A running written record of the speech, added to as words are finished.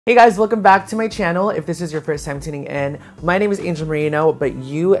Hey guys, welcome back to my channel. If this is your first time tuning in, my name is Angel Merino, but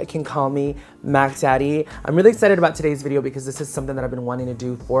you can call me Mac Daddy. I'm really excited about today's video because this is something that I've been wanting to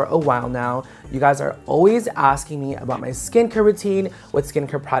do for a while now. You guys are always asking me about my skincare routine, what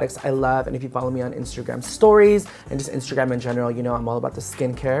skincare products I love, and if you follow me on Instagram stories and just Instagram in general, you know I'm all about the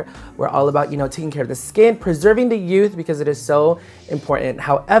skincare. We're all about, taking care of the skin, preserving the youth because it is so important.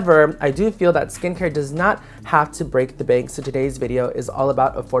 However, I do feel that skincare does not have to break the bank, so today's video is all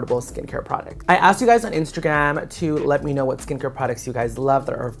about affordable skincare products. I asked you guys on Instagram to let me know what skincare products you guys love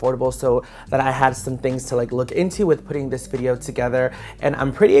that are affordable so that I had some things to look into with putting this video together, and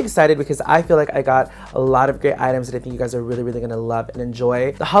I'm pretty excited because I feel like I got a lot of great items that I think you guys are really gonna love and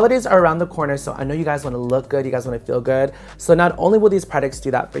enjoy. The holidays are around the corner, so I know you guys want to look good, you guys want to feel good, so not only will these products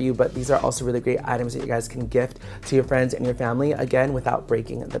do that for you, but these are also really great items that you guys can gift to your friends and your family, again, without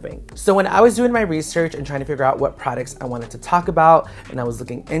breaking the bank. So when I was doing my research and trying to figure out what products I wanted to talk about, and I was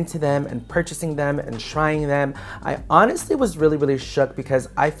looking into them and purchasing them and trying them, I honestly was really shook because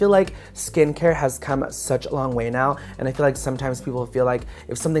I feel like skincare has come such a long way now, and I feel like sometimes people feel like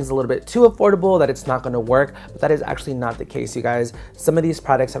if something's a little bit too affordable that it's not going to work, but that is actually not the case, you guys. Some of these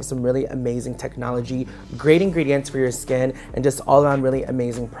products have some really amazing technology, great ingredients for your skin, and just all around really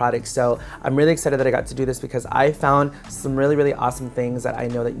amazing products. So I'm really excited that I got to do this because I found some really awesome things that I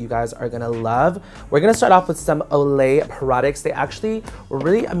know that you guys are gonna love. We're gonna start off with some Olay products. They actually were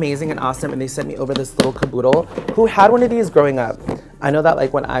really amazing and awesome, and they sent me over this little caboodle. Who had one of these growing up? I know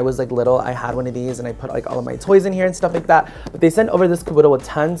that when I was little, I had one of these and I put all of my toys in here and stuff like that, but they sent over this caboodle with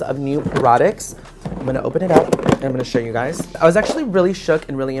tons of new products. I'm gonna open it up and I'm gonna show you guys. I was actually really shook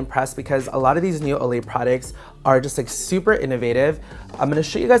and really impressed because a lot of these new Olay products are just super innovative. I'm gonna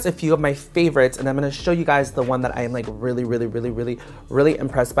show you guys a few of my favorites, and I'm gonna show you guys the one that I am really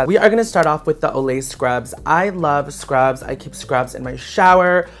impressed by. We are gonna start off with the Olay scrubs. I love scrubs. I keep scrubs in my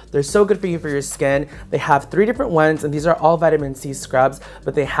shower. They're so good for you, for your skin. They have 3 different ones, and these are all vitamin C scrubs,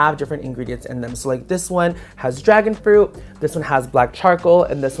 but they have different ingredients in them. So this one has dragon fruit, this one has black charcoal,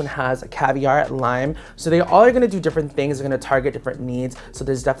 and this one has caviar lime. So they all are gonna do different things. They're gonna target different needs. So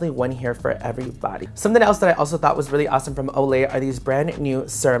there's definitely one here for everybody. Something else that I also thought was really awesome from Olay are these brand new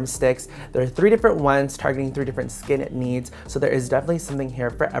serum sticks. There are 3 different ones targeting 3 different skin needs. So there is definitely something here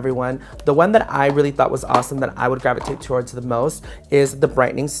for everyone. The one that I really thought was awesome that I would gravitate towards the most is the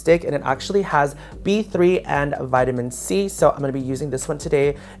brightening stick, and it actually has B3 and vitamin C. So I'm gonna be using this one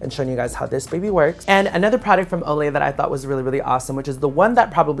today and showing you guys how this baby works. And another product from Olay that I thought was really awesome, which is the one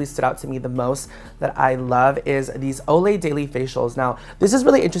that probably stood out to me the most that I love, is these Olay daily facials. Now, this is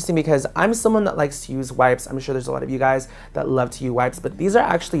really interesting because I'm someone that likes to use wipes. I'm sure there's a lot of you guys that love to use wipes, but these are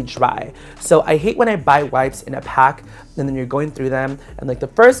actually dry. So I hate when I buy wipes in a pack and then you're going through them and the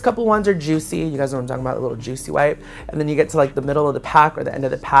first couple ones are juicy. You guys know what I'm talking about, a little juicy wipe. And then you get to the middle of the pack or the end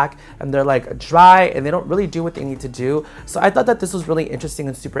of the pack and they're dry and they don't really do what they need to do. So I thought that this was really interesting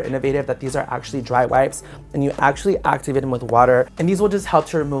and super innovative that these are actually dry wipes and you actually activate them with water. And these will just help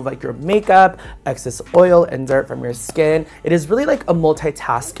to remove your makeup, excess oil and dirt from your skin. It is really a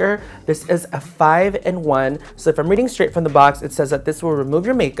multitasker. This is a 5-in-1. So if I'm reading straight from the box, it says that this will remove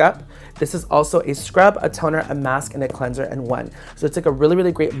your makeup. This is also a scrub, a toner, a mask, and a cleanser in one. So it's a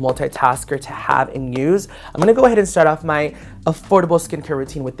really great multitasker to have and use. I'm gonna go ahead and start off my affordable skincare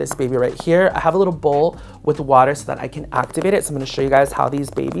routine with this baby right here. I have a little bowl with water so that I can activate it. So I'm gonna show you guys how these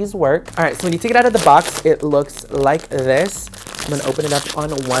babies work. All right, so when you take it out of the box, it looks like this. I'm gonna open it up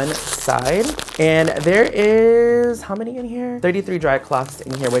on one side. And there is, how many in here? 33 dry cloths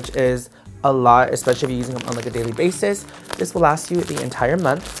in here, which is a lot, especially if you're using them on a daily basis. This will last you the entire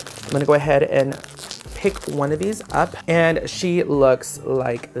month. I'm gonna go ahead and pick one of these up, and she looks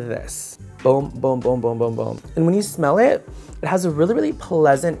like this. Boom, boom, boom, boom, boom, boom. And when you smell it, it has a really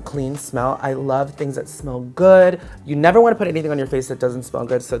pleasant, clean smell. I love things that smell good. You never want to put anything on your face that doesn't smell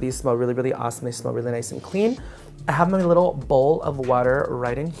good, so these smell really awesome. They smell really nice and clean. I have my little bowl of water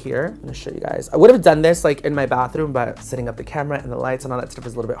right in here. I'm gonna show you guys. I would have done this in my bathroom, but setting up the camera and the lights and all that stuff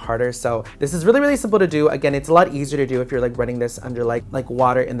is a little bit harder. So this is really simple to do. Again, it's a lot easier to do if you're running this under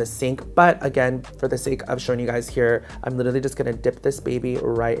water in the sink. But again, for the sake of showing you guys here, I'm literally just gonna dip this baby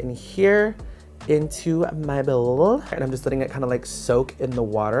right in here into my bowl, and I'm just letting it kind of soak in the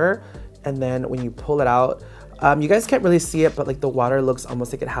water. And then when you pull it out, you guys can't really see it, but the water looks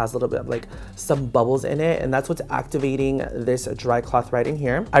almost like it has a little bit of some bubbles in it, and that's what's activating this dry cloth right in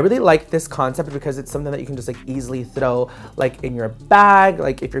here. I really like this concept because it's something that you can just easily throw in your bag,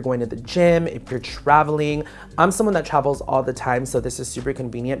 if you're going to the gym, if you're traveling. I'm someone that travels all the time, so this is super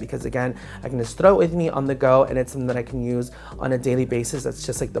convenient because again, I can just throw it with me on the go, and it's something that I can use on a daily basis. That's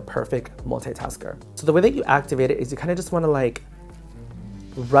just the perfect multitasker. So the way that you activate it is you kind of just want to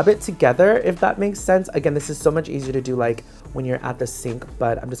rub it together, if that makes sense. Again, this is so much easier to do like when you're at the sink,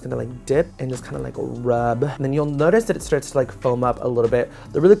 but I'm just gonna like dip and just kind of like rub. And then you'll notice that it starts to like foam up a little bit.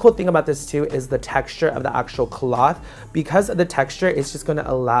 The really cool thing about this too is the texture of the actual cloth. Because of the texture, it's just gonna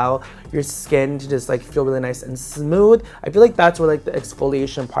allow your skin to just like feel really nice and smooth. I feel like that's where like the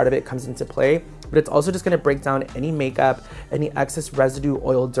exfoliation part of it comes into play. But it's also just gonna break down any makeup, any excess residue,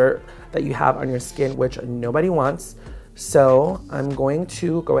 oil, dirt that you have on your skin, which nobody wants. So I'm going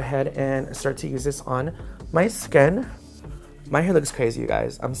to go ahead and start to use this on my skin. My hair looks crazy, you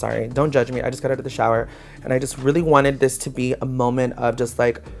guys. I'm sorry, don't judge me. I just got out of the shower and I just really wanted this to be a moment of just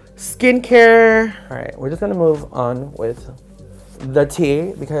like skincare. All right, we're just gonna move on with the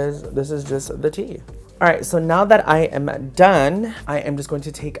tea because this is just the tea. All right, so now that I am done, I am just going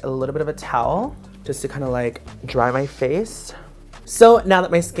to take a little bit of a towel just to kind of like dry my face. So now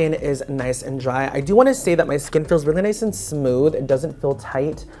that my skin is nice and dry, I do want to say that my skin feels really nice and smooth. It doesn't feel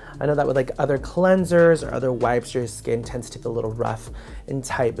tight. I know that with like other cleansers or other wipes, your skin tends to feel a little rough and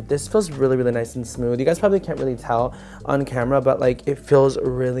tight, but this feels really, really nice and smooth. You guys probably can't really tell on camera, but like it feels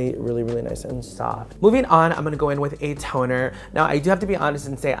really, really, really nice and soft. Moving on, I'm gonna go in with a toner. Now, I do have to be honest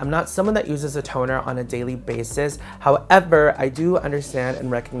and say I'm not someone that uses a toner on a daily basis. However, I do understand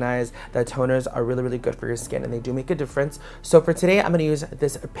and recognize that toners are really, really good for your skin and they do make a difference. So for today, I'm gonna use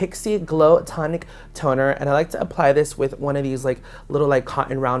this Pixie Glow Tonic Toner, and I like to apply this with one of these like little like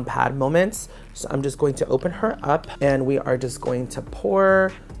cotton round pad moments. So I'm just going to open her up and we are just going to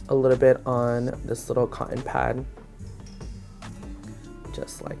pour a little bit on this little cotton pad,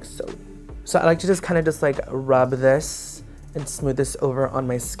 just like so. So I like to just kind of just like rub this and smooth this over on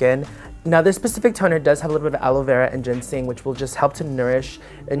my skin. Now this specific toner does have a little bit of aloe vera and ginseng, which will just help to nourish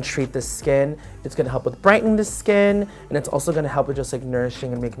and treat the skin. It's gonna help with brightening the skin, and it's also gonna help with just like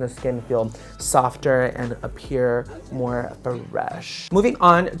nourishing and making the skin feel softer and appear more fresh. Moving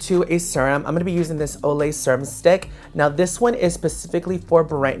on to a serum, I'm gonna be using this Olay serum stick. Now this one is specifically for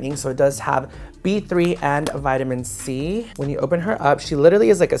brightening, so it does have B3 and vitamin C. When you open her up, she literally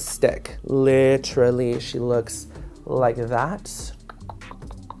is like a stick. Literally, she looks like that.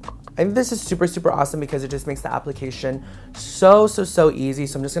 I think this is super, super awesome because it just makes the application so easy.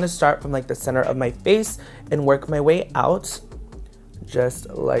 So I'm just gonna start from like the center of my face and work my way out, just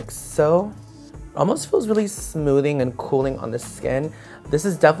like so. Almost feels really smoothing and cooling on the skin. This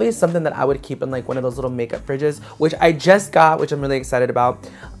is definitely something that I would keep in like one of those little makeup fridges, which I just got, which I'm really excited about.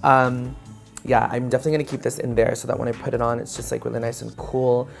 Yeah, I'm definitely gonna keep this in there so that when I put it on, it's just like really nice and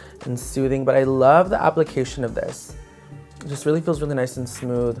cool and soothing. But I love the application of this. It just really feels really nice and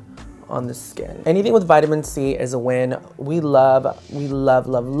smooth on the skin. Anything with vitamin C is a win. We love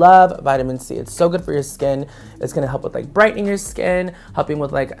vitamin C. It's so good for your skin. It's gonna help with like brightening your skin, helping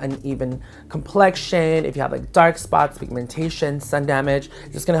with like an even complexion. If you have like dark spots, pigmentation, sun damage,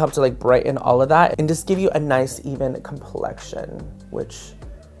 it's just gonna help to like brighten all of that and just give you a nice even complexion, which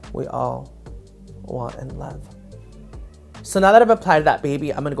we all want and love. So now that I've applied that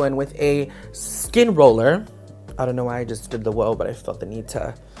baby, I'm gonna go in with a skin roller. I don't know why I just did the Woah, but I felt the need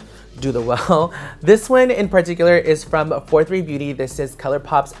to do the Woah. This one in particular is from 43 Beauty. This is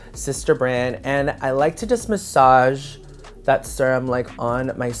ColourPop's sister brand, and I like to just massage that serum like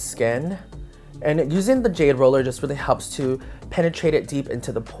on my skin. And using the Jade Roller just really helps to penetrate it deep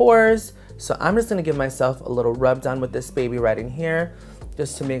into the pores. So I'm just gonna give myself a little rub down with this baby right in here,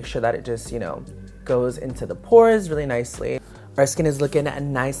 just to make sure that it just, you know, goes into the pores really nicely. Our skin is looking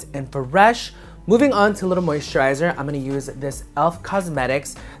nice and fresh. Moving on to a little moisturizer, I'm gonna use this E.L.F.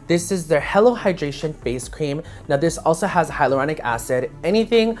 Cosmetics. This is their Hello Hydration Face Cream. Now this also has hyaluronic acid.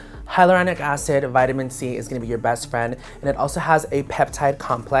 Anything hyaluronic acid, vitamin C is gonna be your best friend. And it also has a peptide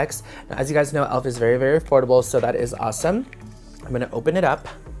complex. Now, as you guys know, E.L.F. is very, very affordable, so that is awesome. I'm gonna open it up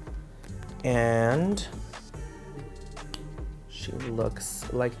and she looks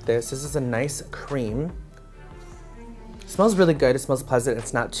like this. This is a nice cream. It smells really good, it smells pleasant,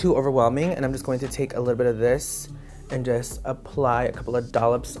 it's not too overwhelming, and I'm just going to take a little bit of this and just apply a couple of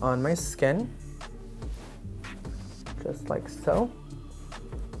dollops on my skin. Just like so.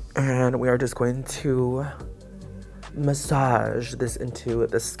 And we are just going to massage this into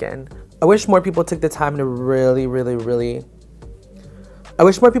the skin. I wish more people took the time to I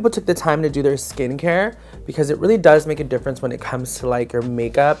wish more people took the time to do their skincare, because it really does make a difference when it comes to like your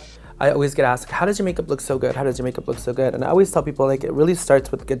makeup. I always get asked, how does your makeup look so good? How does your makeup look so good? And I always tell people like it really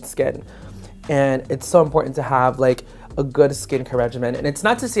starts with good skin. And it's so important to have like a good skincare regimen. And it's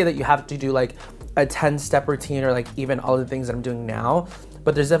not to say that you have to do like a 10-step routine or like even all the things that I'm doing now,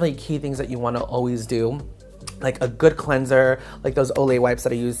 but there's definitely key things that you want to always do like a good cleanser, like those Olay wipes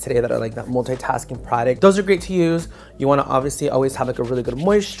that I use today that are like that multitasking product. Those are great to use. You want to obviously always have like a really good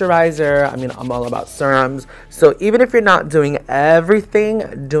moisturizer. I mean, I'm all about serums. So even if you're not doing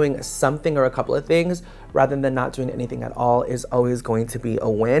everything, doing something or a couple of things rather than not doing anything at all is always going to be a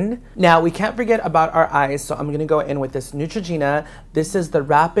win. Now, we can't forget about our eyes, so I'm going to go in with this Neutrogena. This is the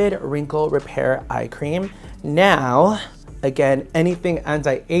Rapid Wrinkle Repair Eye Cream. Now, again, anything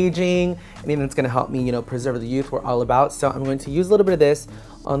anti-aging, anything that's gonna help me, you know, preserve the youth, we're all about. So I'm going to use a little bit of this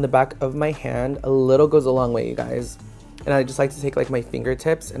on the back of my hand. A little goes a long way, you guys. And I just like to take like my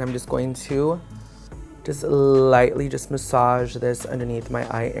fingertips and I'm just going to just lightly just massage this underneath my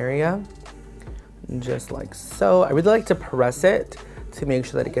eye area. Just like so. I really like to press it to make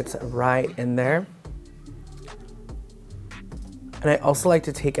sure that it gets right in there. And I also like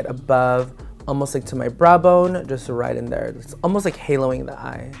to take it above, almost like to my brow bone, just right in there. It's almost like haloing the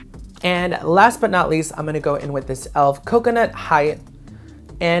eye. And last but not least, I'm gonna go in with this E.L.F. Coconut High.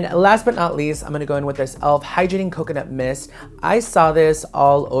 And last but not least, I'm gonna go in with this E.L.F. Hydrating Coconut Mist. I saw this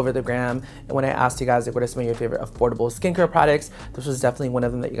all over the gram, and when I asked you guys like, what are some of your favorite affordable skincare products, this was definitely one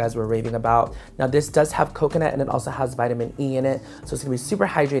of them that you guys were raving about. Now this does have coconut and it also has vitamin E in it, so it's gonna be super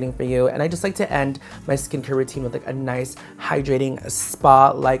hydrating for you. And I just like to end my skincare routine with like a nice hydrating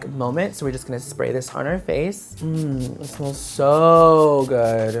spa-like moment. So we're just gonna spray this on our face. It smells so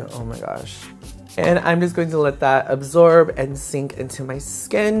good, oh my gosh. And I'm just going to let that absorb and sink into my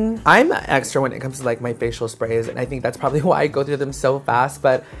skin. I'm extra when it comes to like my facial sprays, and I think that's probably why I go through them so fast,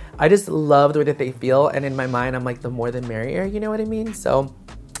 but I just love the way that they feel, and in my mind, I'm like, the more the merrier, you know what I mean? So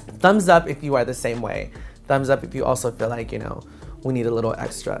thumbs up if you are the same way. Thumbs up if you also feel like, you know, we need a little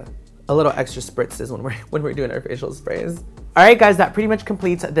extra spritzes when we're doing our facial sprays. All right, guys, that pretty much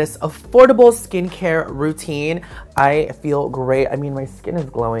completes this affordable skincare routine. I feel great. I mean, my skin is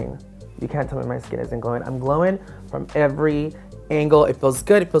glowing. You can't tell me my skin isn't glowing. I'm glowing from every angle. It feels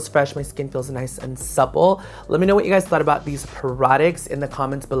good, it feels fresh, my skin feels nice and supple. Let me know what you guys thought about these products in the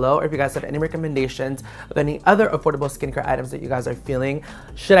comments below, or if you guys have any recommendations of any other affordable skincare items that you guys are feeling.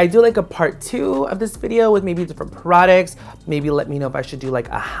 Should I do like a part 2 of this video with maybe different products? Maybe let me know if I should do like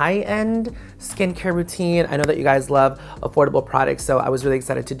a high-end skincare routine. I know that you guys love affordable products, so I was really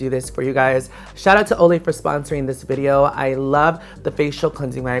excited to do this for you guys. Shout out to Olay for sponsoring this video. I love the facial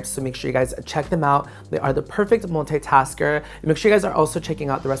cleansing wipes, so make sure you guys check them out. They are the perfect multitasker. And make sure you guys are also checking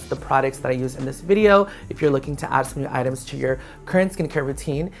out the rest of the products that I use in this video if you're looking to add some new items to your current skincare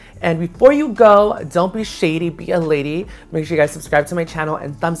routine. And before you go, don't be shady, be a lady. Make sure you guys subscribe to my channel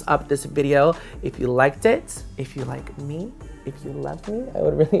and thumbs up this video if you liked it, if you like me, if you love me. I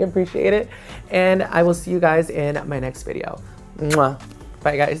would really appreciate it. And I will see you guys in my next video. Mwah.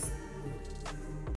 Bye, guys.